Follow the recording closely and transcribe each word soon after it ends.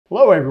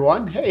Hello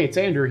everyone, hey, it's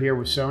Andrew here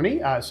with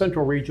Sony,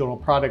 Central Regional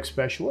Product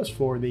Specialist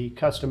for the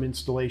Custom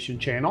Installation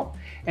channel.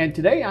 And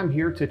today I'm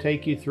here to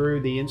take you through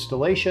the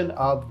installation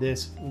of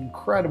this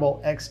incredible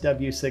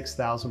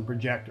XW6000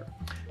 projector.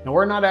 Now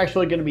we're not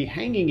actually going to be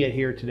hanging it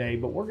here today,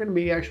 but we're going to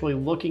be actually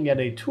looking at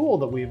a tool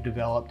that we've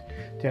developed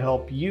to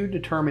help you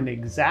determine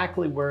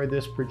exactly where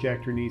this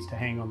projector needs to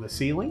hang on the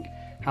ceiling,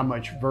 how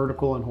much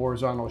vertical and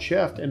horizontal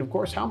shift, and of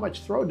course how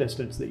much throw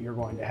distance that you're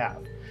going to have.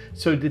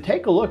 So to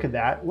take a look at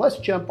that, let's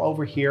jump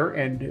over here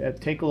and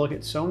take a look at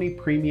Sony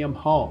Premium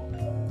Home.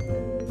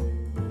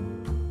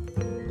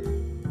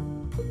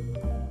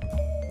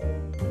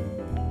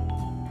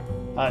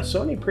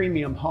 Sony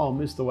Premium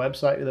Home is the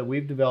website that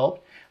we've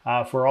developed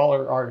for all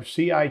our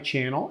CI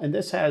channel, and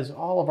this has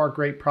all of our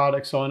great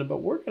products on it,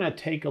 but we're going to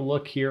take a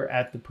look here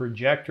at the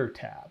Projector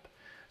tab.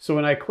 So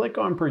when I click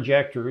on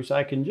projectors,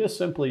 I can just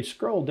simply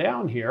scroll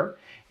down here,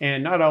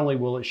 and not only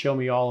will it show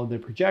me all of the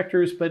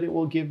projectors, but it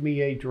will give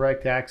me a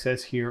direct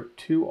access here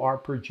to our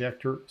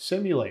projector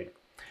simulator.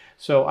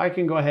 So I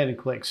can go ahead and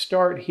click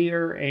start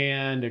here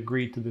and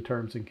agree to the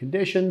terms and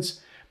conditions.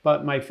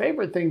 But my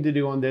favorite thing to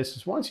do on this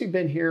is once you've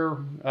been here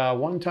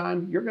one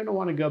time, you're going to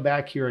want to go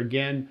back here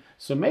again.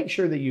 So make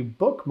sure that you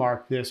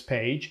bookmark this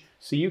page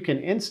so you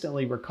can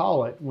instantly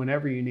recall it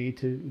whenever you need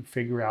to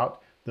figure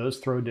out those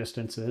throw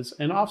distances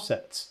and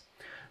offsets.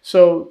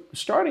 So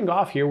starting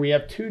off here, we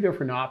have two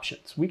different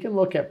options. We can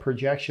look at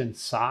projection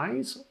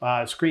size,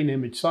 screen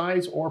image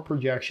size, or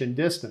projection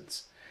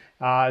distance.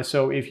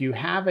 So if you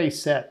have a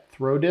set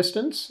throw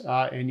distance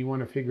and you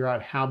want to figure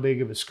out how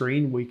big of a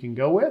screen we can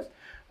go with,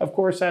 of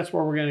course, that's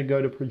where we're going to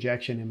go to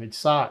projection image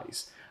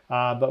size.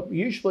 But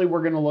usually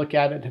we're going to look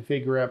at it to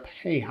figure out,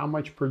 hey, how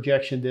much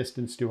projection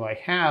distance do I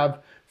have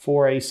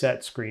for a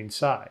set screen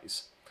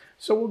size?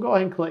 So we'll go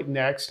ahead and click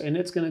next, and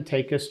it's going to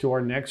take us to our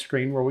next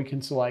screen where we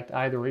can select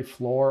either a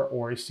floor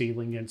or a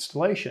ceiling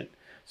installation.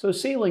 So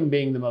ceiling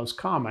being the most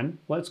common,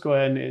 let's go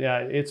ahead and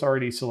it's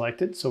already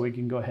selected, so we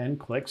can go ahead and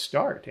click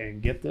start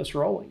and get this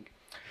rolling.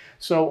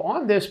 So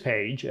on this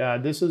page,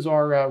 this is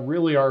our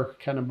really our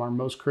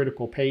most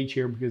critical page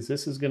here, because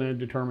this is going to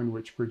determine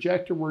which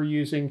projector we're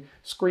using,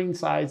 screen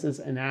sizes,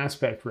 and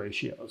aspect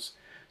ratios.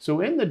 So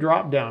in the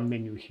drop-down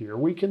menu here,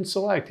 we can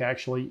select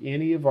actually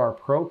any of our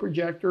Pro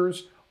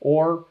projectors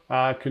or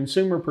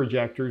consumer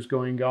projectors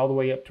going all the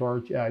way up to our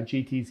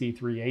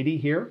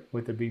GTZ380 here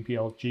with the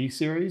VPL-G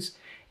series.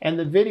 And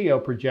the video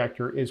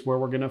projector is where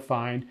we're going to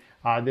find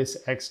this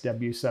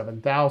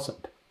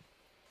XW7000.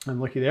 And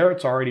looky there,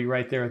 it's already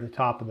right there at the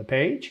top of the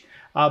page.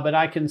 But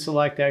I can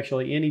select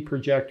actually any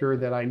projector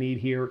that I need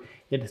here.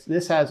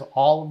 This has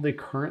all of the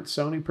current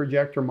Sony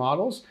projector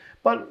models,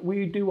 but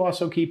we do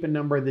also keep a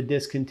number of the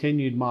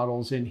discontinued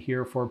models in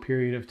here for a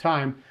period of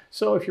time.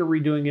 So if you're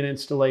redoing an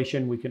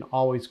installation, we can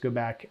always go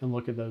back and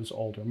look at those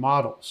older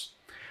models.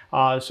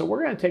 So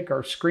we're going to take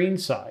our screen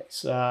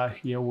size.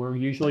 We're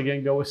usually going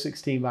to go with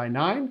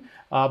 16:9,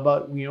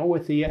 but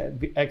with the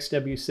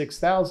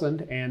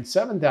XW6000 and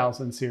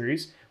 7000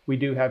 series, we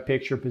do have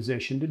picture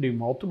position to do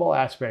multiple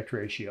aspect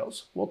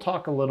ratios. We'll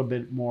talk a little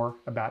bit more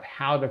about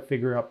how to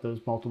figure out those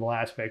multiple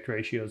aspect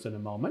ratios in a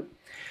moment.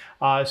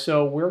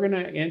 So we're going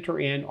to enter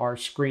in our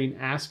screen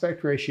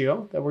aspect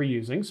ratio that we're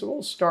using. So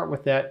we'll start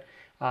with that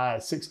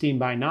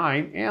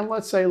 16:9, and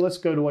let's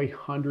go to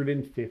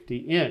 150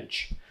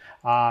 inch.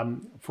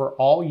 For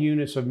all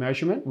units of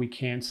measurement, we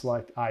can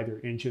select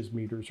either inches,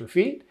 meters, or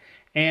feet.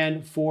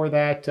 And for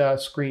that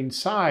screen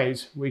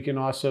size, we can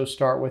also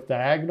start with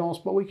diagonals,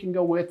 but we can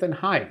go width and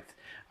height.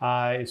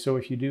 So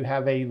if you do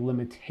have a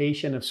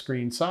limitation of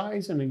screen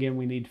size, and again,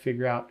 we need to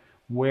figure out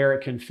where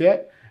it can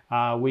fit,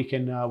 we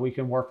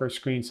can work our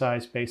screen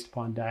size based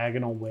upon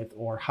diagonal width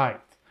or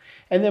height.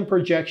 And then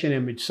projection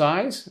image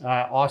size,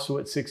 also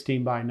at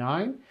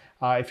 16:9.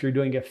 If you're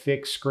doing a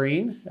fixed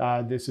screen,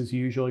 this is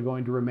usually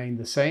going to remain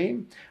the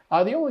same.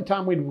 The only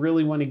time we'd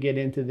really want to get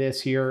into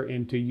this here,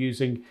 into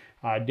using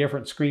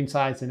different screen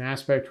size and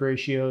aspect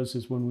ratios,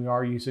 is when we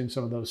are using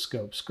some of those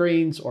scope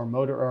screens or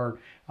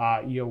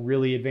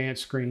really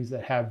advanced screens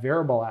that have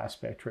variable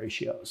aspect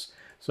ratios.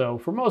 So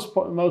for most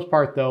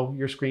part though,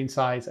 your screen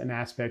size and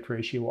aspect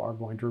ratio are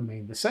going to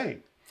remain the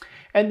same.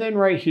 And then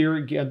right here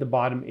at the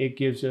bottom, it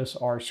gives us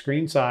our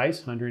screen size,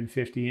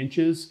 150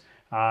 inches.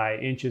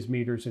 Inches,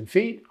 meters, and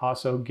feet.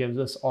 Also gives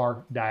us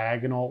our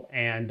diagonal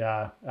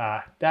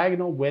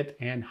width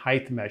and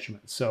height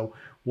measurements. So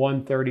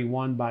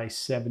 131 by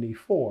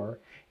 74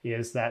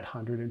 is that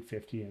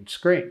 150 inch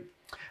screen.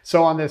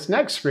 So on this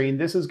next screen,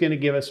 this is going to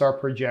give us our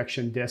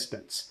projection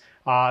distance.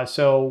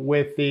 So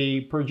with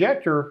the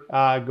projector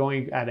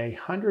going at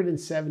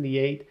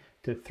 178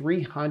 to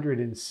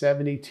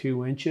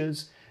 372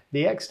 inches,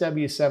 the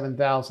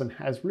XW7000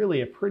 has really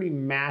a pretty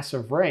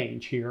massive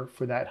range here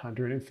for that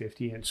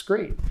 150 inch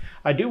screen.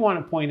 I do want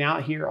to point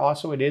out here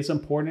also, it is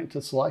important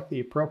to select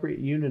the appropriate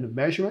unit of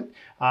measurement.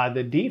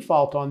 The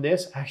default on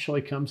this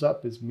actually comes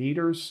up as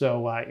meters,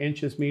 so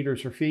inches,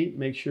 meters, or feet.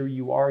 Make sure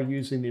you are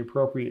using the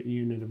appropriate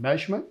unit of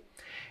measurement.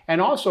 And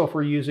also if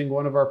we're using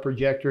one of our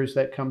projectors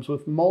that comes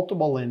with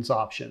multiple lens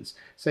options,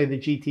 say the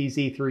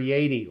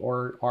GTZ380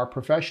 or our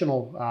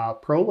professional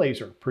Pro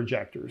Laser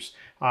projectors,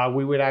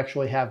 we would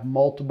actually have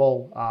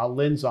multiple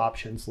lens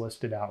options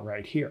listed out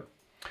right here.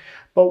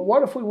 But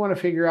what if we want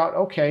to figure out,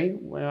 okay,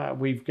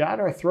 we've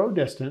got our throw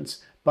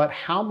distance, but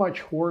how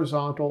much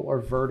horizontal or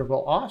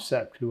vertical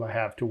offset do I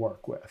have to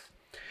work with?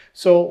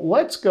 So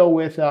let's go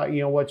with,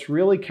 what's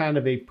really kind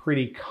of a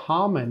pretty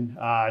common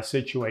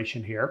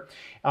situation here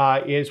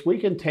is we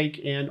can take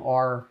in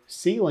our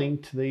ceiling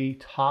to the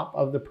top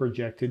of the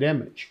projected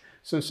image.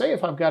 So say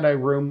if I've got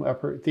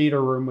a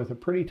theater room with a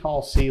pretty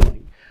tall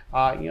ceiling,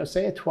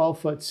 say a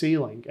 12-foot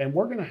ceiling, and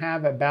we're going to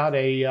have about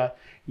a,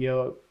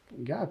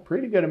 got a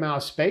pretty good amount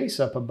of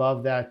space up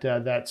above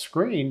that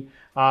screen.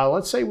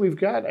 Let's say we've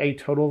got a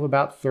total of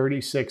about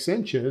 36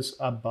 inches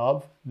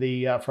above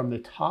from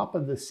the top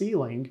of the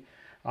ceiling,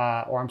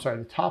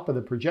 the top of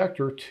the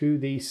projector to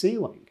the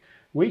ceiling.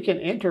 We can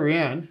enter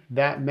in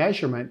that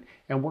measurement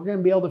and we're going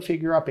to be able to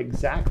figure out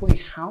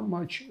exactly how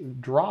much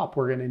drop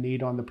we're going to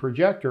need on the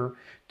projector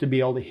to be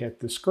able to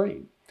hit the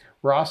screen.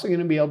 We're also going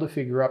to be able to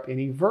figure out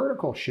any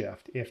vertical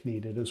shift if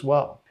needed as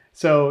well.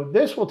 So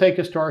this will take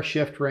us to our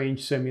shift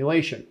range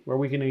simulation, where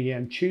we can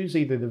again choose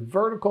either the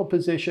vertical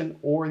position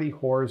or the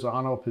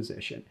horizontal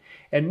position.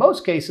 In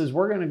most cases,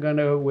 we're going to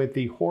go with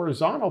the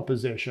horizontal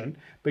position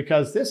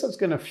because this is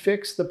going to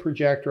fix the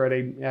projector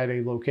at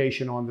a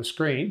location on the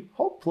screen.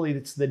 Hopefully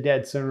it's the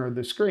dead center of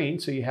the screen,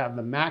 so you have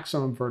the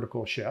maximum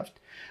vertical shift.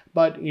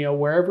 But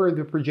wherever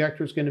the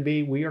projector is going to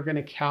be, we are going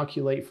to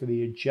calculate for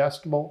the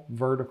adjustable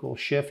vertical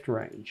shift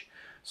range.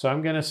 So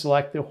I'm going to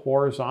select the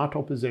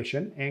horizontal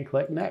position and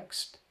click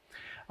Next.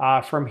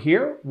 From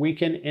here, we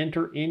can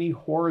enter any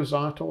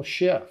horizontal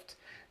shift.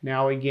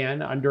 Now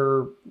again,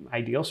 under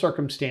ideal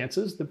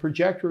circumstances, the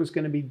projector is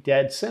going to be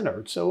dead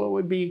centered, so it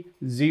would be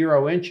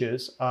 0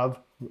 inches of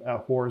a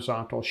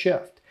horizontal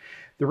shift.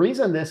 The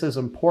reason this is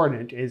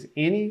important is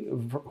any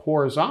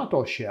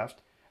horizontal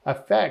shift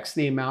affects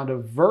the amount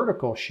of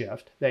vertical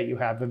shift that you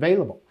have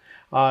available.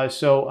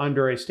 So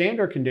under a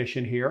standard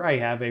condition here, I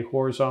have a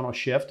horizontal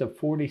shift of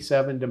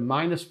 47 to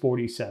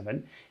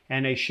 -47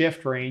 and a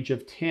shift range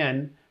of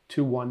 10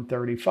 to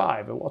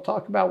 135. And we'll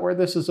talk about where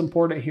this is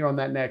important here on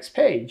that next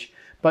page.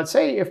 But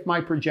say if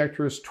my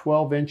projector is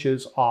 12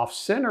 inches off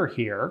center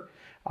here,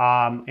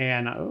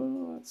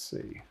 let's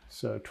see,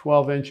 so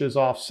 12 inches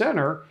off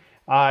center,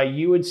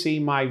 you would see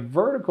my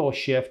vertical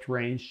shift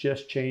range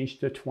just change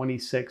to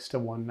 26 to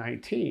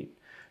 119.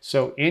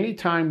 So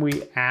anytime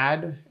we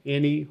add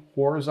any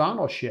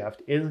horizontal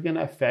shift is going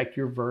to affect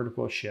your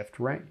vertical shift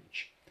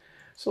range.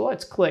 So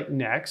let's click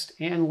Next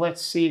and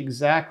let's see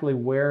exactly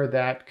where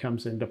that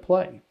comes into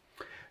play.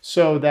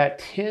 So that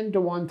 10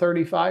 to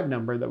 135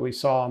 number that we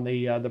saw on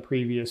the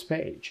previous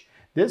page,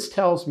 this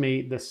tells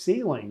me the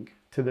ceiling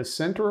to the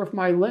center of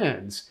my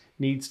lens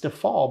needs to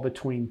fall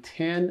between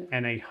 10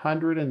 and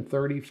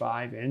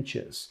 135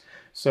 inches.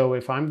 So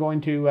if I'm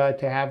going to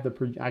have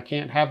I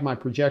can't have my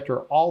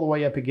projector all the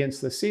way up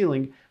against the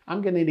ceiling,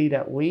 I'm going to need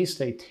at least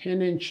a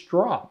 10-inch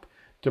drop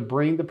to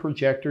bring the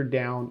projector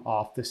down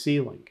off the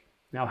ceiling.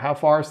 Now, how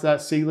far is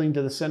that ceiling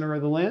to the center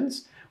of the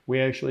lens? We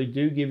actually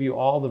do give you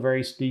all the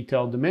very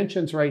detailed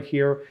dimensions right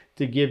here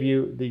to give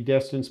you the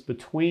distance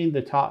between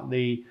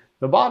the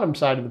bottom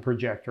side of the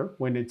projector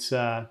when it's,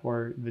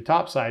 or the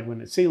top side when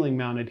it's ceiling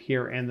mounted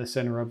here and the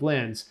center of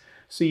lens,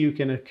 so you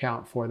can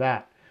account for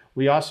that.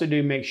 We also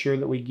do make sure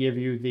that we give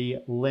you the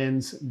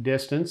lens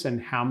distance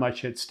and how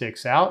much it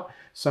sticks out.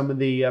 Some of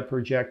the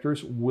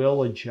projectors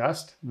will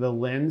adjust the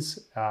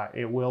lens.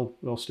 It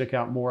will stick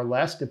out more or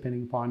less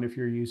depending upon if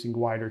you're using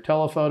wide or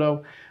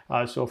telephoto.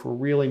 So if we're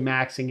really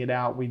maxing it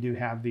out, we do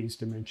have these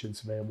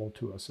dimensions available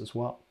to us as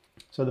well.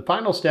 So the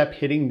final step,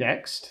 hitting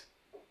Next,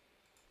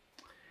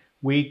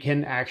 we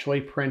can actually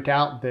print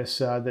out this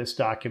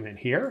document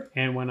here.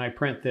 And when I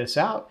print this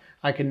out,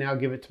 I can now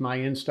give it to my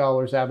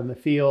installers out in the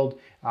field,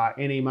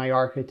 any of my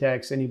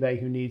architects, anybody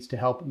who needs to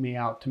help me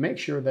out to make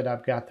sure that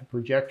I've got the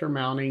projector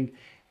mounting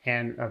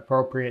and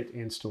appropriate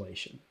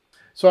installation.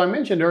 So I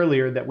mentioned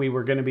earlier that we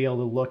were going to be able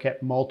to look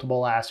at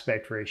multiple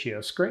aspect ratio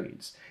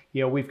screens.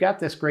 We've got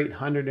this great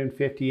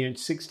 150-inch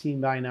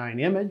 16:9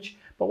 image,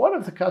 but what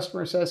if the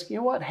customer says, you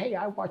know what, hey,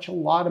 I watch a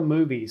lot of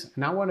movies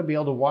and I want to be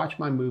able to watch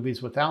my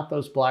movies without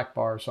those black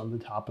bars on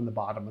the top and the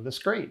bottom of the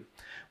screen.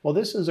 Well,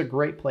 this is a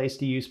great place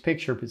to use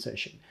picture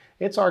position.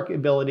 It's our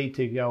ability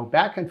to go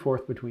back and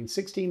forth between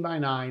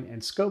 16:9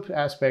 and scope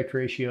aspect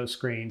ratio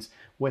screens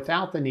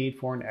without the need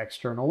for an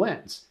external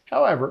lens.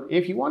 However,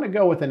 if you want to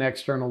go with an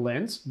external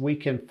lens, we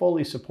can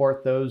fully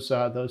support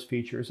those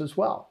features as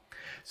well.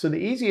 So the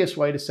easiest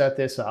way to set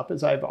this up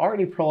is I've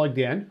already plugged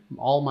in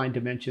all my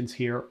dimensions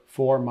here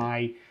for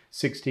my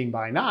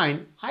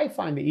 16:9. I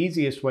find the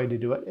easiest way to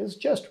do it is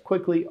just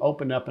quickly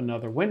open up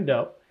another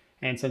window.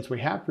 And since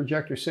we have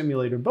Projector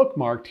Simulator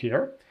bookmarked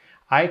here,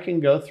 I can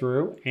go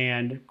through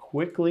and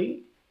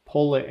quickly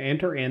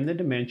enter in the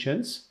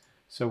dimensions,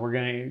 So we're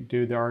going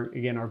to do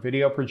our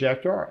video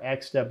projector, our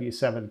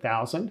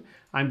XW7000.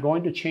 I'm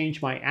going to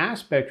change my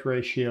aspect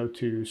ratio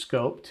to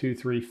scope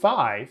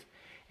 235.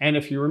 And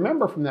if you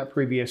remember from that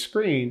previous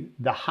screen,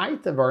 the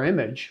height of our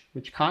image,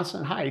 which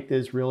constant height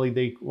is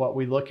really what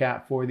we look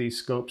at for these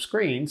scope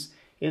screens,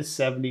 is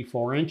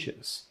 74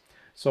 inches.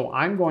 So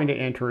I'm going to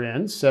enter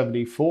in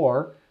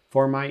 74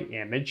 for my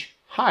image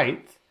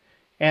height.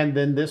 And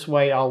then this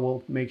way I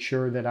will make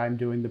sure that I'm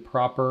doing the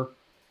proper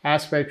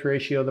aspect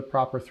ratio, the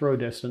proper throw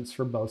distance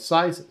for both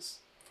sizes.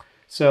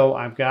 So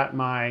I've got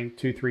my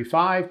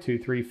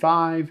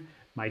 235,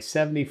 my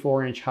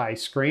 74-inch high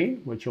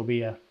screen, which will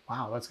be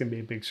wow, that's going to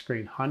be a big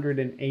screen,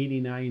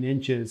 189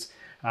 inches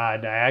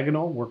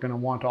diagonal. We're going to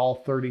want all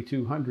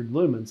 3,200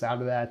 lumens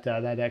out of that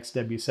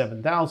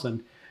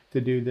XW7000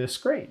 to do this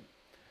screen.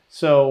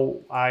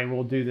 So I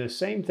will do the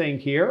same thing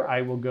here.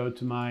 I will go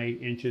to my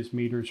inches,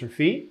 meters, or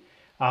feet,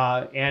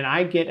 and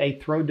I get a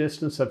throw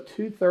distance of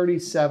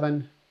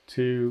 237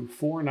 to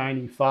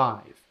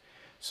 495.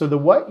 So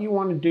what you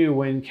want to do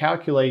when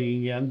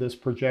calculating again this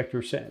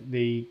projector,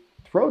 the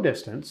throw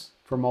distance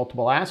for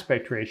multiple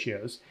aspect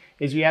ratios,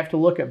 is you have to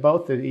look at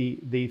both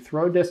the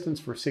throw distance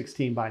for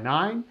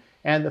 16:9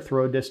 and the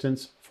throw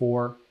distance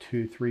for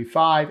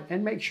 235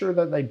 and make sure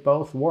that they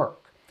both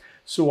work.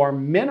 So our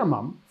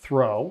minimum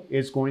throw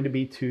is going to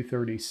be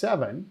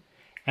 237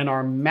 and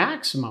our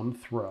maximum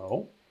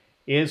throw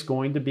is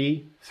going to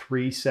be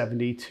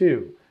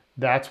 372.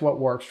 That's what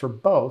works for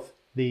both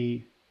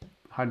the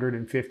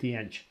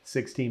 150-inch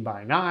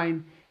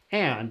 16:9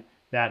 and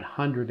that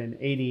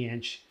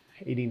 180-inch,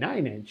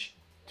 89-inch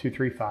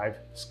 235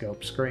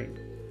 scope screen.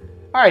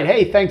 All right,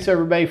 hey, thanks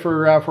everybody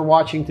for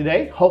watching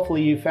today.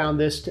 Hopefully you found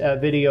this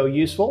video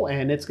useful,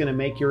 and it's going to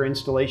make your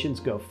installations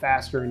go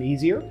faster and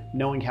easier,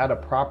 knowing how to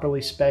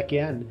properly spec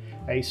in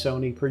a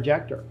Sony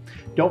projector.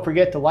 Don't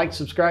forget to like,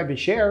 subscribe, and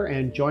share,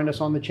 and join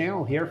us on the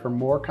channel here for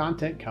more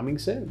content coming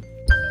soon.